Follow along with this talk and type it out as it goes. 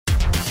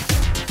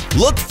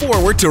Look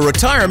forward to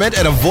retirement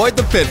and avoid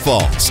the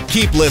pitfalls.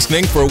 Keep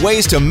listening for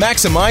ways to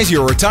maximize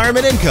your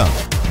retirement income.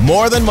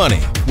 More Than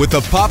Money with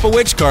the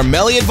Popowich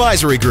Carmeli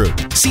Advisory Group,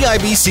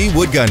 CIBC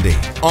Wood Gundy,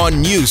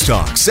 on News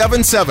Talk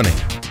 770.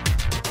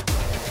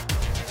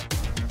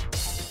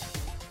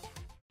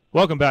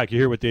 Welcome back.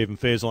 You're here with Dave and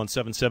Faisal on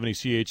 770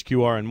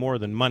 CHQR and More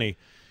Than Money.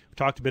 We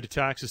talked a bit of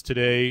taxes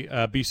today.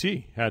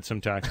 BC had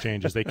some tax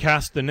changes. They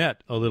cast the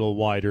net a little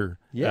wider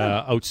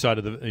outside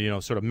of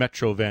the sort of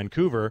Metro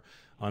Vancouver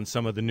on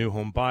some of the new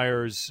home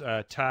buyers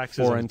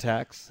taxes. Foreign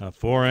tax.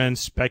 Foreign,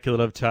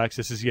 speculative tax.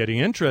 This is getting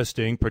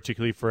interesting,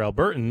 particularly for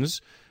Albertans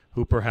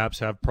who perhaps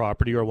have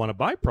property or want to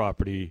buy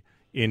property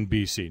in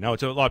BC. Now,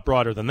 it's a lot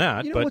broader than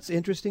that. You know what's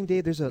interesting,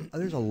 Dave? There's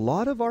a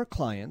lot of our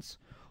clients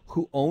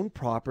who own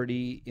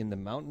property in the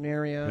mountain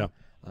area,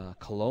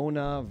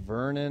 Kelowna,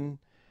 Vernon,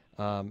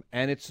 and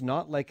it's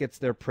not like it's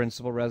their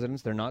principal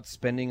residence. They're not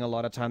spending a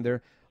lot of time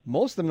there.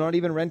 Most of them not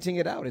even renting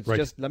it out. It's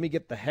just, let me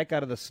get the heck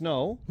out of the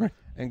snow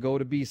and go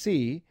to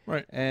BC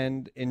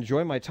and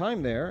enjoy my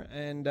time there.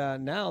 And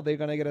now they're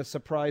going to get a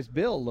surprise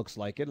bill, looks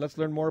like it. Let's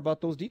learn more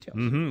about those details.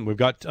 We've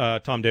got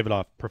Tom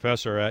Davidoff,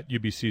 professor at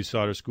UBC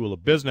Sauder School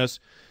of Business,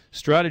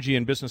 Strategy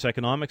and Business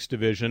Economics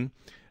Division.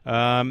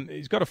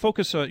 He's got a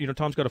focus,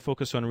 Tom's got a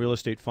focus on real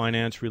estate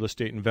finance, real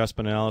estate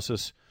investment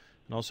analysis,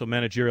 and also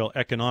managerial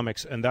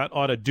economics. And that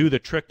ought to do the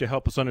trick to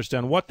help us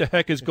understand what the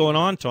heck is going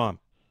on, Tom.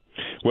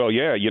 Well,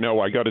 yeah,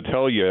 I got to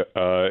tell you,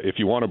 if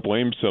you want to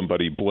blame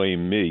somebody,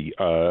 blame me.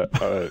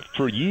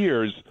 For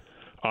years,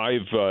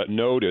 I've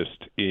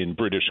noticed in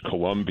British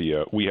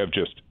Columbia, we have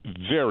just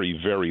very,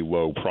 very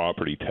low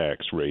property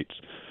tax rates.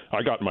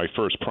 I got my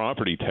first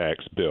property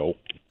tax bill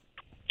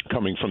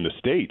coming from the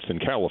States in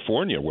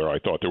California, where I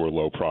thought there were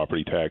low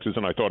property taxes,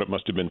 and I thought it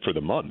must have been for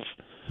the month.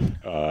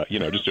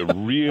 Just a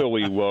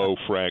really low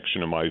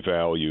fraction of my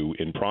value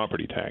in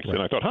property tax.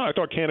 And I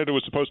thought Canada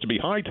was supposed to be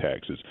high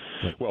taxes.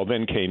 Well,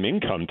 then came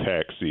income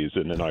tax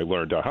season, and I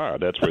learned,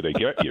 that's where they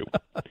get you.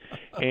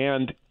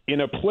 And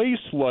in a place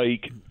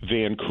like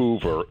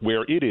Vancouver,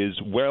 where it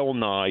is well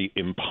nigh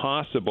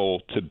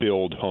impossible to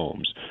build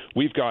homes,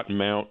 we've got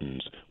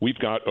mountains, we've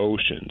got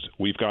oceans,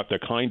 we've got the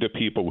kind of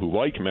people who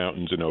like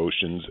mountains and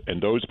oceans,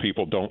 and those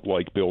people don't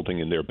like building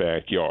in their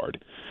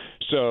backyard.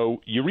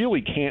 So you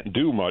really can't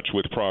do much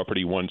with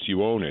property once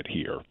you own it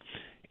here.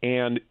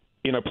 And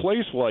in a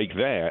place like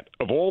that,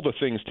 of all the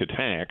things to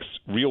tax,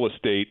 real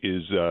estate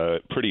is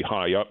pretty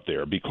high up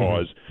there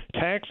because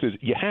taxes,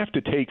 you have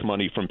to take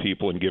money from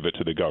people and give it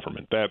to the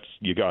government.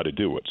 You got to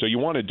do it. So you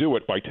want to do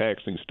it by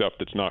taxing stuff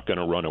that's not going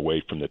to run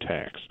away from the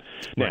tax.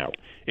 Now,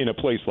 in a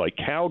place like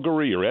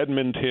Calgary or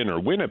Edmonton or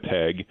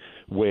Winnipeg,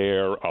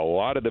 where a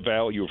lot of the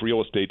value of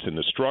real estate's in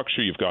the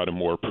structure, you've got a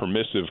more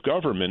permissive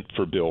government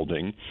for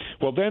building,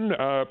 well, then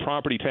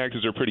property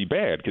taxes are pretty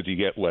bad because you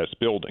get less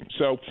building.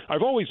 So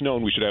I've always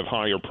known we should have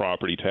higher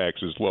property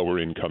taxes, lower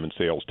income and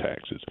sales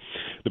taxes.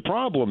 The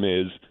problem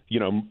is,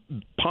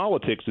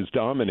 politics is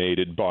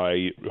dominated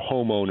by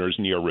homeowners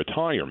near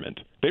retirement.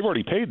 They've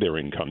already paid their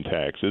income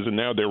taxes, and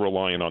now they're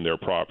relying on their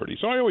property.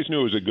 So I always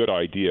knew it was a good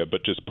idea,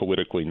 but just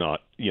politically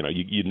not,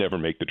 you'd never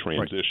make the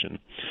transition.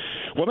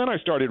 Well, then I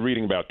started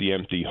reading about the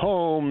empty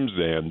homes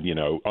and,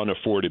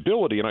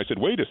 unaffordability, and I said,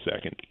 wait a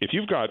second. If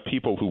you've got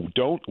people who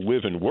don't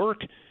live and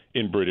work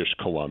in British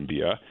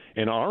Columbia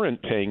and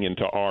aren't paying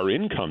into our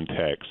income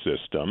tax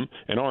system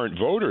and aren't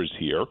voters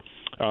here,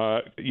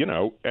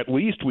 at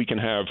least we can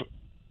have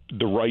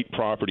the right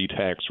property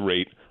tax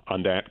rate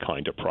on that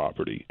kind of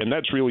property. And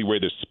that's really where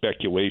the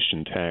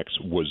speculation tax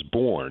was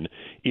born,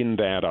 in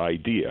that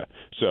idea.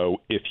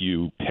 So if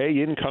you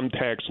pay income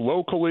tax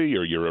locally,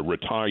 or you're a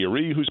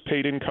retiree who's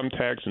paid income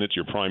tax and it's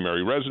your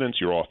primary residence,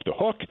 you're off the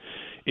hook.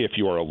 If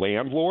you're a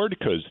landlord,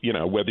 because,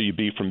 whether you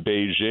be from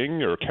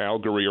Beijing or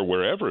Calgary or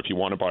wherever, if you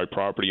want to buy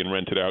property and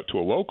rent it out to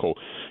a local,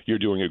 you're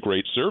doing a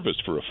great service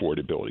for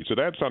affordability. So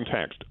that's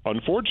untaxed.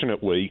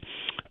 Unfortunately,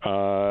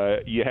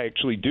 you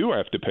actually do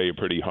have to pay a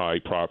pretty high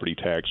property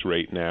tax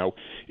rate now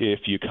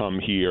if you come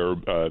here,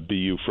 be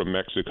you from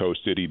Mexico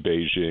City,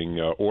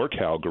 Beijing, or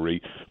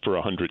Calgary, for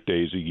 100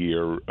 days a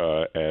year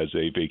as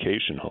a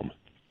vacation home.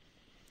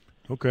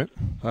 Okay.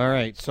 All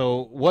right.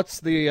 So what's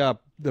the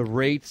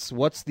rates?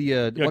 What's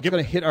the what's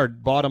going to hit our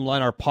bottom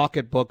line, our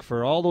pocketbook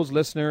for all those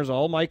listeners,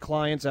 all my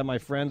clients and my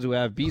friends who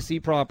have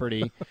BC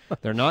property?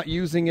 They're not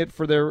using it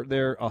for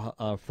their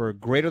for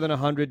greater than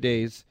 100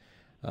 days.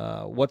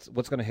 What's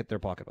going to hit their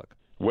pocketbook?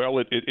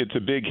 Well, it's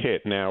a big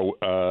hit. Now,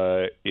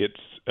 it's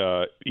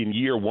in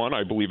year one,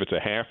 I believe it's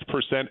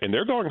 0.5%, and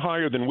they're going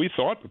higher than we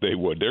thought they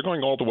would. They're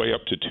going all the way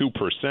up to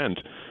 2%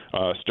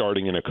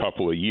 starting in a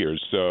couple of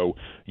years. So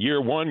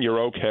year one, you're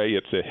okay.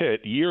 It's a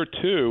hit. Year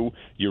two,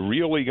 you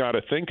really got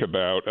to think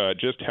about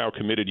just how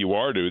committed you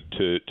are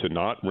to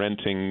not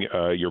renting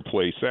your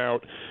place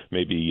out,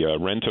 maybe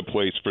rent a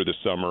place for the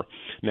summer.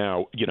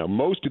 Now,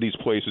 most of these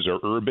places are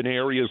urban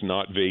areas,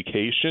 not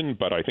vacation,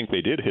 but I think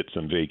they did hit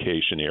some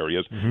vacation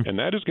areas, and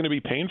that is going to be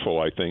painful,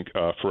 I think,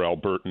 for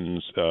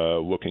Albertans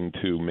looking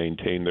to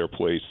maintain their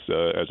place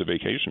as a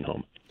vacation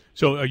home.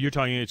 So you're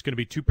talking it's going to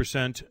be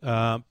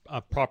 2%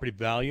 property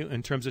value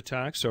in terms of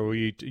tax? Or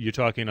you're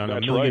talking on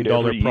That's $1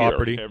 million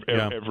property?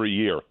 Every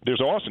year.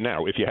 There's also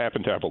now, if you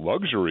happen to have a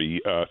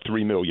luxury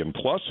 $3 million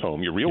plus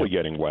home, you're really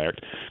getting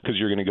whacked because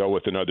you're going to go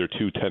with another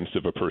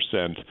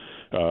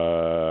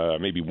 0.2%,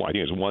 maybe I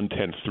think it's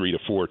 1/10, 3 to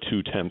 4,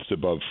 2/10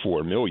 above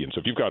 $4 million. So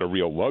if you've got a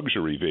real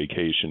luxury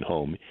vacation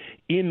home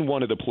in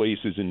one of the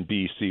places in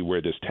BC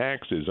where this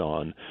tax is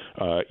on,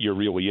 you're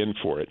really in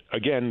for it.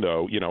 Again,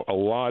 though, a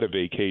lot of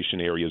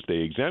vacation areas they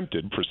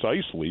exempted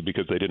precisely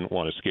because they didn't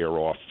want to scare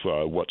off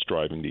what's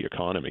driving the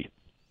economy.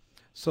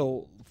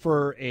 So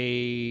for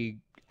a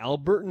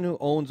Albertan who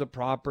owns a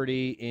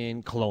property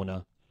in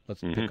Kelowna,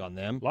 let's pick on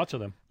them. Lots of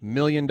them. $1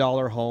 million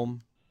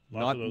home.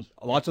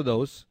 Lots of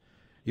those.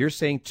 You're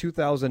saying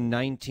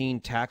 2019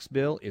 tax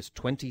bill is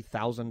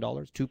 $20,000,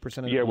 2%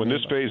 of Yeah, when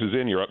this phase is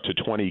in, you're up to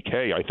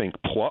 $20K, I think,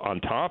 on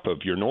top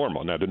of your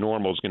normal. Now, the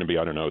normal is going to be,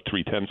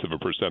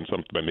 0.3%,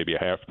 something, maybe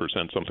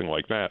 0.5%, something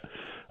like that.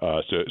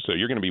 So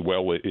you're going to be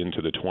well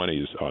into the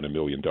 20s on $1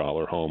 million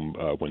home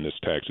when this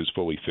tax is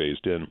fully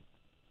phased in.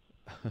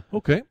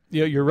 Okay.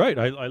 Yeah, you're right.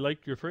 I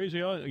like your phrase.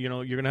 You're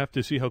going to have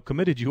to see how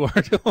committed you are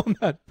to own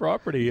that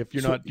property if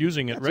you're not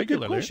using it regularly. That's a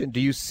good question. Do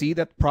you see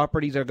that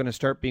properties are going to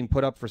start being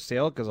put up for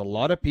sale? Because a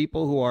lot of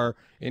people who are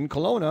in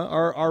Kelowna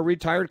are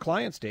retired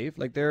clients, Dave.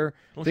 Like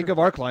think of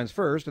our clients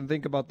first and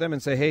think about them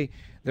and say, hey,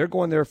 they're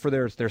going there for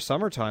their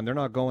summertime. They're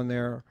not going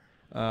there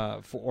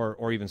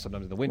or even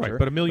sometimes in the winter. Right,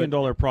 but $1 million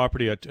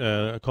property at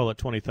call it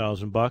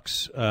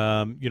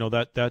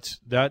 $20,000.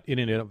 That in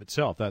and of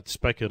itself, that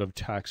speculative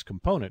tax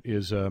component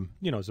is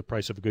is the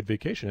price of a good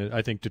vacation.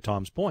 I think to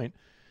Tom's point,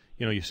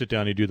 you sit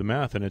down and you do the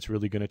math, and it's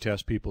really going to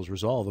test people's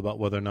resolve about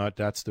whether or not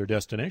that's their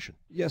destination.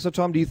 Yeah. So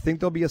Tom, do you think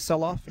there'll be a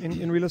sell-off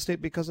in real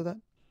estate because of that?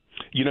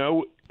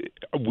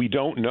 We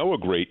don't know a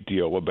great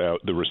deal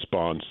about the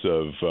response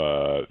of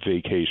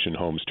vacation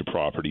homes to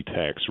property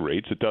tax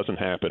rates. It doesn't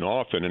happen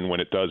often, and when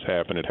it does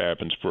happen, it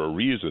happens for a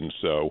reason.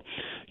 So,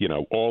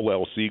 all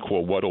else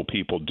equal, what'll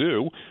people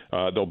do?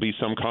 There'll be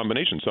some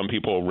combination. Some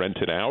people will rent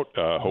it out,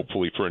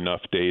 hopefully for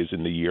enough days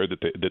in the year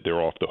that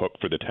they're off the hook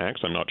for the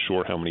tax. I'm not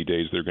sure how many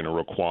days they're going to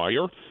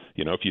require.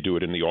 If you do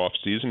it in the off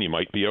season, you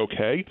might be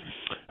okay.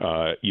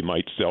 You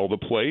might sell the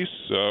place,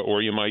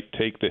 or you might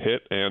take the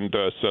hit and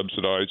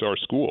subsidize our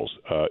schools.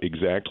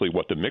 Exactly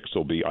what the mix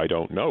will be, I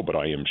don't know, but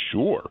I am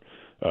sure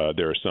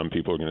there are some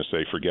people who are going to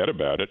say, forget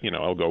about it.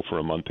 I'll go for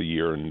a month a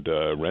year and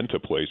rent a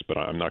place, but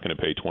I'm not going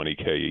to pay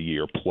 $20K a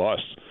year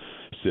plus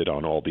sit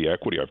on all the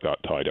equity I've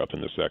got tied up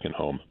in the second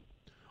home.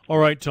 All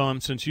right,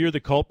 Tom, since you're the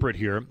culprit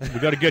here, we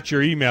got to get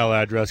your email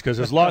address because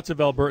there's lots of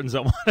Albertans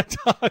that want to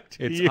talk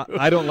to you.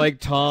 I don't like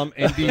Tom,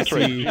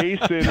 NBC.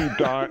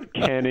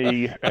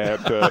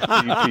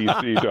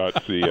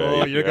 Jason.Kenny@cpc.ca.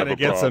 Oh, you're going to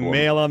get some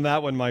mail on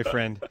that one, my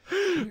friend.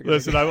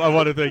 Listen, I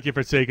want to thank you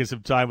for taking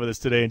some time with us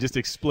today and just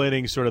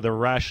explaining sort of the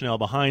rationale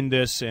behind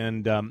this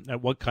and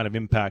what kind of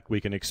impact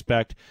we can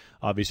expect.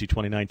 Obviously,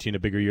 2019 a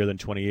bigger year than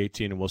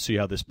 2018, and we'll see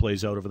how this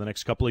plays out over the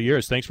next couple of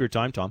years. Thanks for your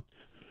time, Tom.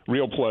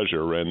 Real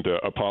pleasure, and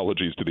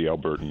apologies to the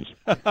Albertans.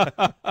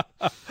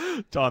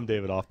 Tom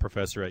Davidoff,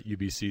 professor at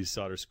UBC's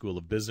Sauder School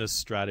of Business,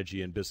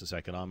 Strategy and Business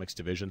Economics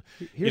Division.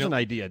 Here's an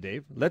idea,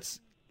 Dave.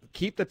 Let's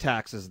keep the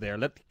taxes there.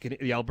 Let the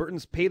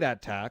Albertans pay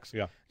that tax.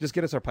 Yeah. Just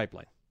get us our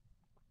pipeline.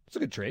 It's a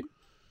good trade.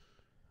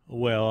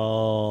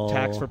 Well,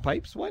 tax for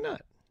pipes? Why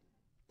not?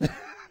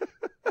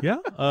 Yeah.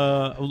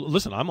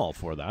 Listen, I'm all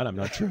for that. I'm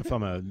not sure if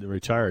I'm a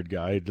retired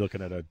guy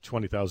looking at a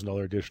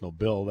 $20,000 additional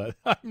bill that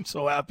I'm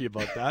so happy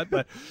about that.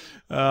 But,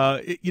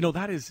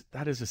 that is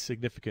a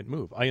significant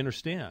move. I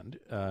understand.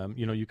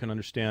 You can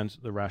understand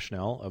the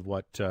rationale of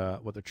what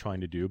they're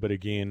trying to do. But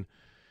again,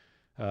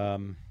 I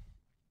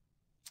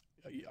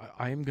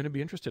am going to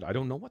be interested. I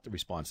don't know what the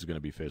response is going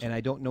to be faced. And I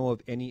don't know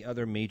of any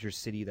other major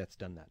city that's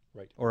done that.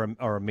 Right. Or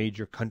a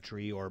major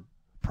country or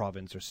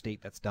province or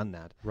state that's done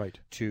that. Right.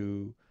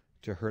 To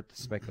hurt the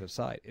speculative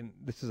side. And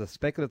this is a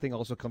speculative thing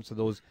also comes to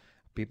those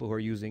people who are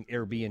using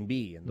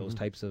Airbnb and those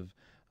types of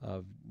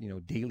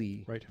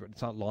daily, right.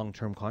 It's not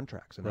long-term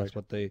contracts. And that's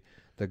what the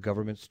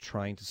government's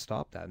trying to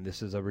stop that. And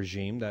this is a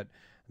regime that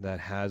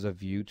has a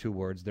view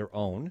towards their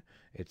own.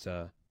 It's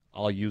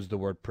I'll use the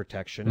word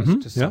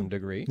protectionist to some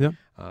degree. Yeah.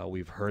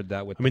 We've heard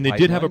that with they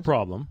did have a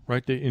problem,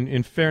 right?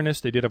 In fairness,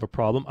 they did have a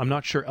problem. I'm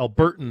not sure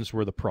Albertans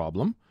were the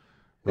problem.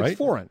 Right? It's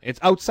foreign. It's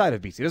outside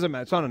of BC. It doesn't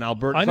matter. It's not an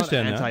Alberta. I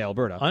understand it's not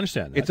anti-Alberta. I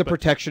understand that. It's a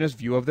protectionist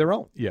view of their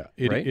own. Yeah,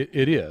 right?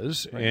 it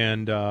is. Right.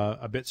 And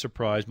a bit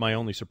surprised. My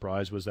only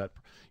surprise was that,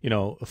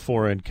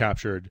 foreign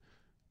captured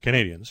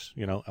Canadians,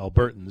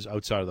 Albertans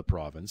outside of the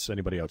province,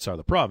 anybody outside of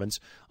the province.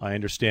 I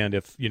understand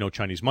if,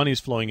 Chinese money is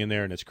flowing in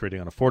there and it's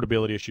creating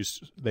unaffordability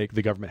issues, the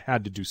government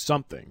had to do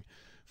something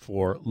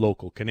for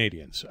local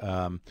Canadians.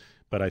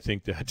 But I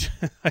think that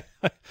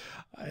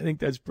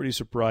that's pretty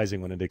surprising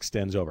when it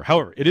extends over.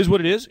 However, it is what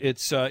it is.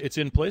 It's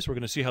in place. We're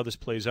going to see how this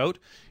plays out.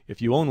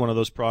 If you own one of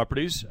those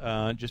properties,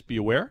 just be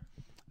aware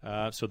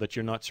so that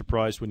you're not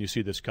surprised when you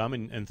see this come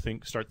and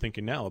start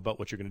thinking now about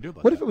what you're going to do about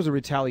it. What if it was a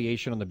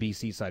retaliation on the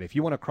BC side? If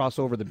you want to cross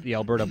over the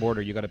Alberta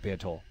border, you got to pay a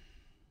toll.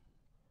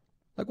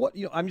 Like what,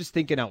 I'm just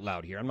thinking out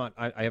loud here.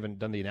 I haven't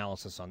done the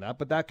analysis on that,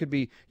 but that could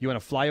be, you want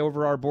to fly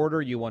over our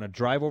border, you want to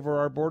drive over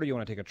our border, you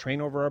want to take a train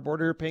over our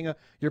border,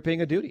 you're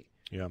paying a duty.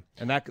 Yeah.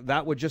 And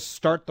that would just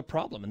start the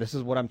problem. And this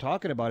is what I'm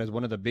talking about, is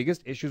one of the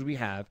biggest issues we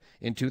have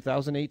in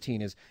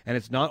 2018 and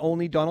it's not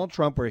only Donald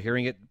Trump, we're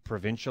hearing it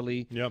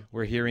provincially,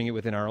 we're hearing it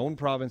within our own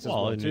province as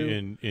well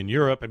too. In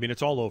Europe, I mean,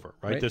 it's all over,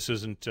 right? This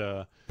isn't...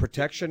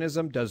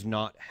 Protectionism does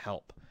not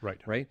help.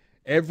 Right.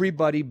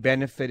 Everybody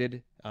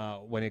benefited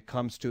when it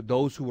comes to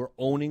those who were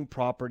owning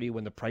property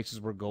when the prices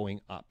were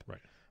going up.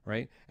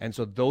 Right. And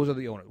so those are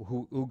the owners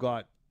who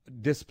got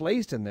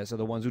displaced in this are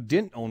the ones who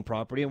didn't own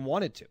property and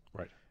wanted to.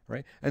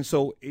 Right. And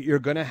so you're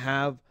going to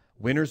have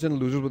winners and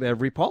losers with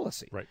every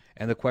policy. Right.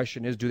 And the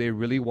question is, do they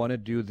really want to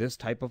do this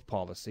type of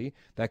policy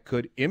that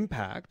could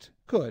impact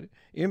the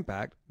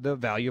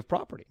value of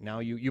property? Now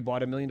you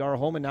bought $1 million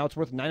home and now it's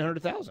worth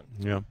 $900,000.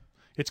 Yeah.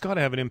 It's got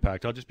to have an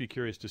impact. I'll just be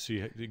curious to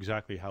see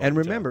exactly how. And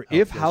remember,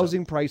 if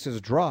housing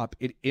prices drop,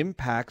 it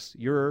impacts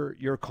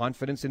your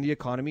confidence in the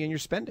economy and your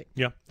spending.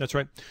 Yeah, that's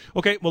right.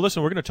 Okay, well,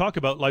 listen, we're going to talk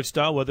about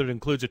lifestyle, whether it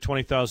includes a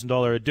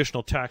 $20,000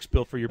 additional tax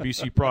bill for your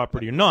BC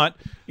property or not.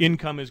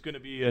 Income is going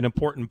to be an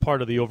important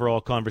part of the overall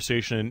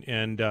conversation,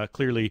 and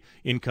clearly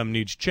income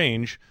needs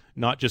change,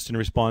 not just in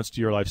response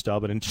to your lifestyle,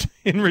 but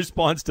in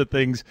response to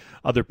things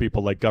other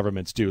people like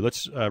governments do.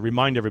 Let's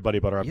remind everybody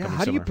about our upcoming seminar.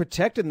 How do you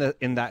protect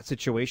in that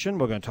situation?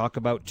 We're going to talk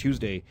about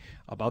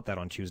that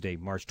on Tuesday,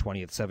 March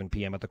 20th, 7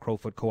 p.m. at the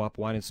Crowfoot Co-op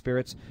Wine and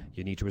Spirits.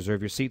 You need to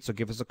reserve your seat, so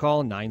give us a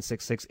call,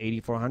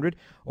 966-8400,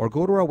 or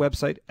go to our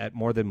website at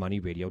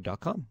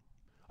morethanmoneyradio.com.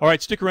 All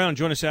right, stick around and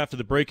join us after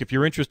the break if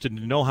you're interested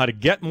to know how to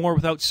get more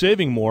without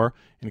saving more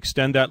and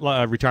extend that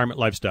retirement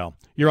lifestyle.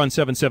 You're on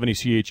 770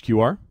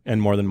 CHQR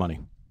and More Than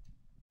Money.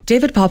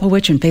 David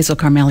Popowich and Faisal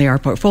Karmali are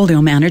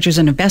portfolio managers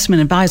and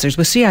investment advisors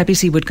with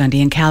CIBC Wood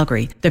Gundy in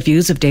Calgary. The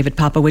views of David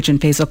Popowich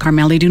and Faisal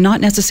Karmali do not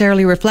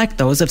necessarily reflect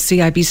those of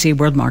CIBC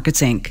World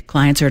Markets Inc.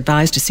 Clients are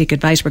advised to seek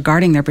advice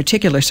regarding their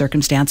particular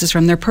circumstances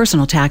from their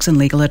personal tax and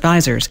legal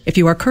advisors. If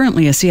you are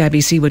currently a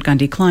CIBC Wood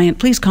Gundy client,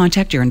 please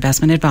contact your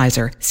investment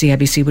advisor.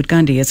 CIBC Wood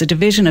Gundy is a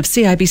division of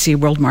CIBC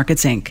World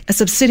Markets Inc., a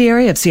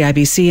subsidiary of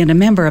CIBC and a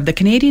member of the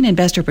Canadian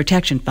Investor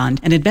Protection Fund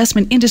and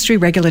Investment Industry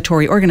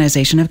Regulatory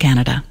Organization of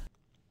Canada.